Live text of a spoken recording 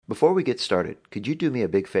Before we get started, could you do me a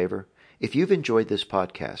big favor? If you've enjoyed this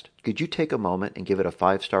podcast, could you take a moment and give it a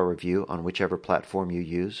 5-star review on whichever platform you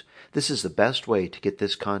use? This is the best way to get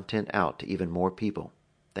this content out to even more people.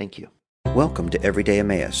 Thank you. Welcome to Everyday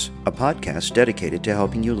Emmaus, a podcast dedicated to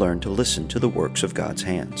helping you learn to listen to the works of God's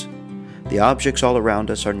hands. The objects all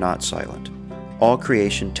around us are not silent. All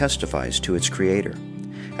creation testifies to its Creator.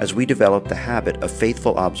 As we develop the habit of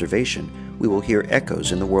faithful observation, we will hear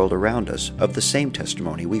echoes in the world around us of the same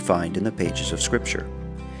testimony we find in the pages of Scripture.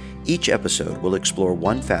 Each episode will explore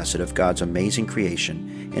one facet of God's amazing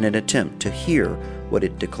creation in an attempt to hear what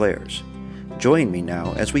it declares. Join me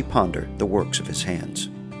now as we ponder the works of His hands.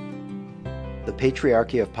 The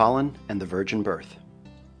Patriarchy of Pollen and the Virgin Birth.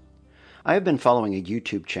 I have been following a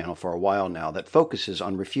YouTube channel for a while now that focuses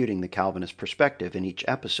on refuting the Calvinist perspective in each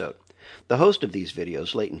episode. The host of these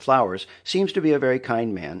videos, Leighton Flowers, seems to be a very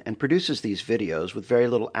kind man and produces these videos with very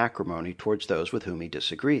little acrimony towards those with whom he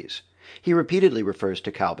disagrees. He repeatedly refers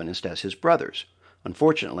to Calvinists as his brothers.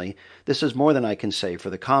 Unfortunately, this is more than I can say for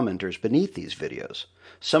the commenters beneath these videos.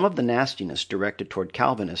 Some of the nastiness directed toward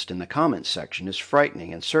Calvinists in the comments section is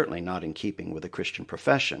frightening and certainly not in keeping with the Christian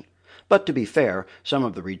profession. But to be fair, some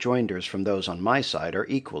of the rejoinders from those on my side are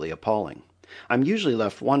equally appalling. I'm usually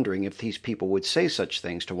left wondering if these people would say such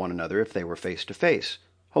things to one another if they were face to face.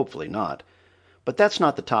 Hopefully not. But that's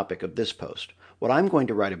not the topic of this post. What I'm going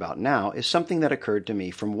to write about now is something that occurred to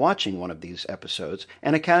me from watching one of these episodes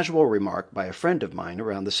and a casual remark by a friend of mine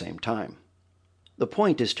around the same time. The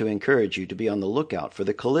point is to encourage you to be on the lookout for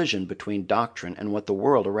the collision between doctrine and what the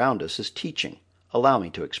world around us is teaching. Allow me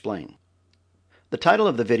to explain. The title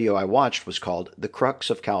of the video I watched was called The Crux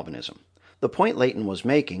of Calvinism. The point Leighton was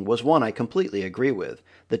making was one I completely agree with.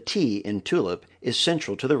 The T in tulip is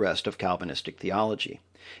central to the rest of Calvinistic theology.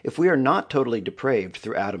 If we are not totally depraved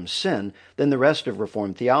through Adam's sin, then the rest of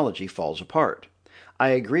Reformed theology falls apart. I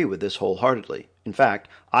agree with this wholeheartedly. In fact,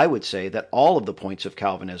 I would say that all of the points of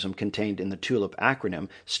Calvinism contained in the TULIP acronym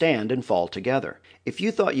stand and fall together. If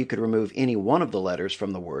you thought you could remove any one of the letters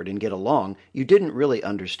from the word and get along, you didn't really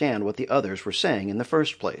understand what the others were saying in the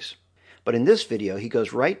first place. But in this video, he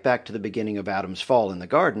goes right back to the beginning of Adam's fall in the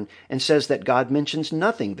garden and says that God mentions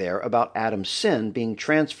nothing there about Adam's sin being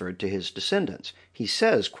transferred to his descendants. He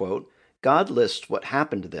says, quote, God lists what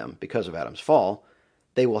happened to them because of Adam's fall.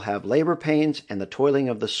 They will have labor pains and the toiling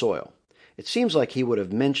of the soil. It seems like he would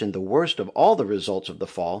have mentioned the worst of all the results of the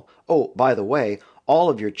fall. Oh, by the way,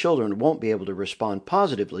 all of your children won't be able to respond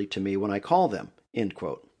positively to me when I call them, end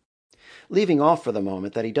quote. Leaving off for the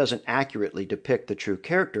moment that he doesn't accurately depict the true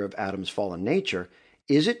character of Adam's fallen nature,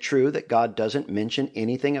 is it true that God doesn't mention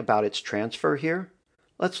anything about its transfer here?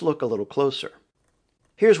 Let's look a little closer.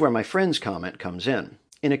 Here's where my friend's comment comes in.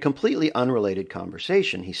 In a completely unrelated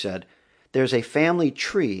conversation, he said, there's a family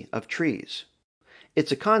tree of trees.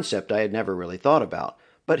 It's a concept I had never really thought about,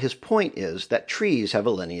 but his point is that trees have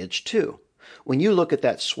a lineage too. When you look at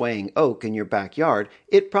that swaying oak in your backyard,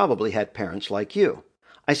 it probably had parents like you.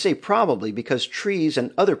 I say probably because trees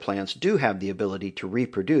and other plants do have the ability to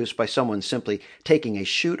reproduce by someone simply taking a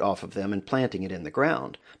shoot off of them and planting it in the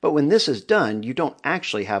ground. But when this is done, you don't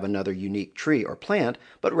actually have another unique tree or plant,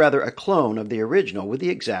 but rather a clone of the original with the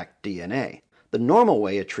exact DNA. The normal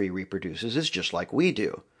way a tree reproduces is just like we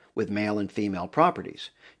do, with male and female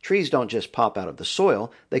properties. Trees don't just pop out of the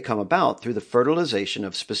soil, they come about through the fertilization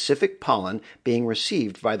of specific pollen being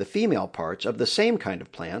received by the female parts of the same kind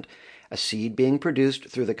of plant, a seed being produced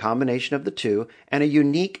through the combination of the two, and a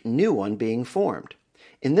unique new one being formed.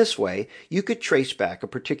 In this way, you could trace back a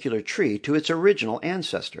particular tree to its original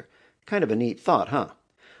ancestor. Kind of a neat thought, huh?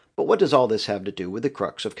 But what does all this have to do with the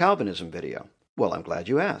Crux of Calvinism video? Well, I'm glad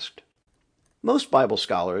you asked. Most Bible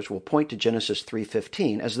scholars will point to Genesis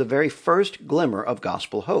 3:15 as the very first glimmer of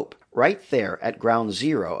gospel hope. Right there at ground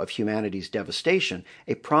zero of humanity's devastation,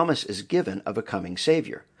 a promise is given of a coming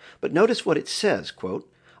Savior. But notice what it says, quote,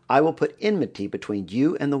 I will put enmity between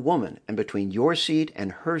you and the woman, and between your seed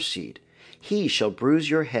and her seed. He shall bruise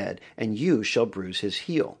your head, and you shall bruise his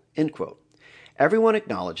heel, end quote. Everyone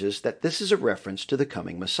acknowledges that this is a reference to the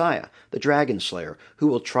coming Messiah, the dragon slayer, who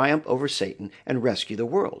will triumph over Satan and rescue the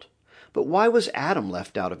world. But why was Adam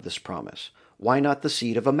left out of this promise? Why not the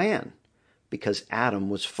seed of a man? Because Adam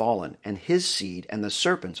was fallen, and his seed and the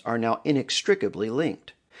serpent's are now inextricably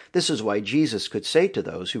linked. This is why Jesus could say to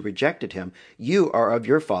those who rejected him, you are of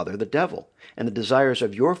your father the devil, and the desires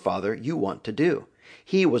of your father you want to do.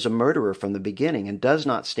 He was a murderer from the beginning and does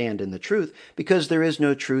not stand in the truth because there is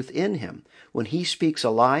no truth in him. When he speaks a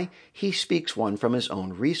lie, he speaks one from his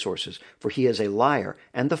own resources, for he is a liar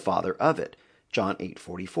and the father of it. John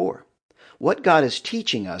 8:44. What God is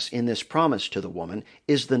teaching us in this promise to the woman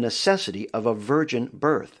is the necessity of a virgin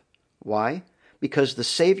birth. Why? Because the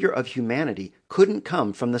Savior of humanity couldn't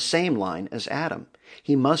come from the same line as Adam.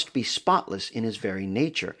 He must be spotless in his very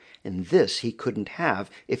nature, and this he couldn't have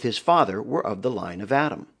if his father were of the line of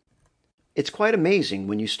Adam. It's quite amazing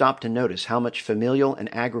when you stop to notice how much familial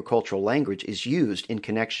and agricultural language is used in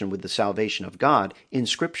connection with the salvation of God in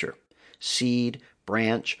Scripture. Seed,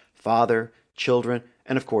 branch, father, children,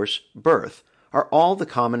 and of course, birth are all the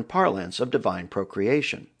common parlance of divine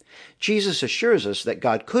procreation. Jesus assures us that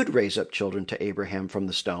God could raise up children to Abraham from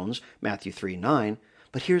the stones, Matthew 3:9,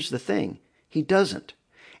 but here's the thing, he doesn't.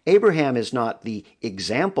 Abraham is not the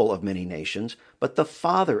example of many nations, but the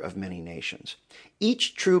father of many nations.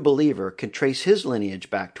 Each true believer can trace his lineage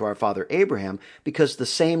back to our father Abraham because the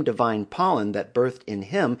same divine pollen that birthed in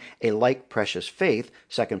him a like precious faith,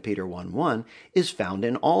 2 Peter 1:1, is found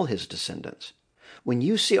in all his descendants. When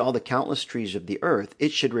you see all the countless trees of the earth,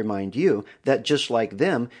 it should remind you that just like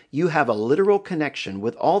them, you have a literal connection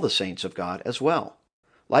with all the saints of God as well.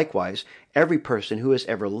 Likewise, every person who has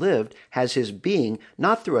ever lived has his being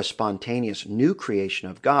not through a spontaneous new creation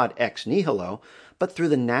of God ex nihilo, but through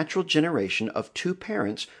the natural generation of two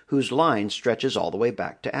parents whose line stretches all the way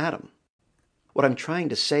back to Adam. What I'm trying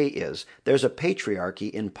to say is there's a patriarchy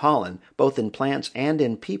in pollen, both in plants and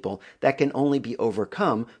in people, that can only be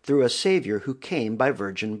overcome through a Savior who came by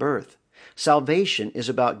virgin birth. Salvation is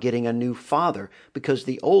about getting a new father because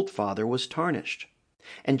the old father was tarnished.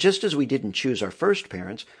 And just as we didn't choose our first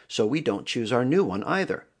parents, so we don't choose our new one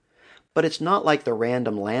either. But it's not like the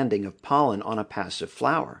random landing of pollen on a passive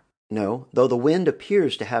flower. No, though the wind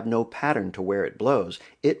appears to have no pattern to where it blows,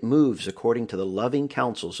 it moves according to the loving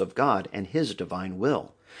counsels of God and His divine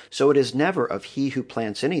will. So it is never of he who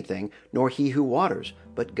plants anything, nor he who waters,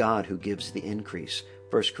 but God who gives the increase.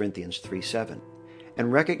 1 Corinthians 3:7.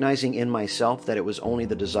 And recognizing in myself that it was only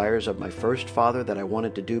the desires of my first father that I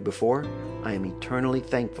wanted to do before, I am eternally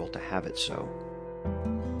thankful to have it so.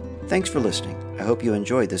 Thanks for listening. I hope you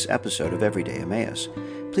enjoyed this episode of Everyday Emmaus.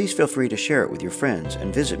 Please feel free to share it with your friends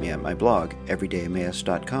and visit me at my blog,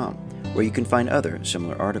 everydayemmaus.com, where you can find other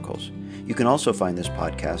similar articles. You can also find this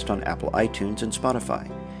podcast on Apple iTunes and Spotify.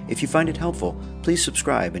 If you find it helpful, please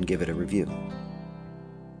subscribe and give it a review.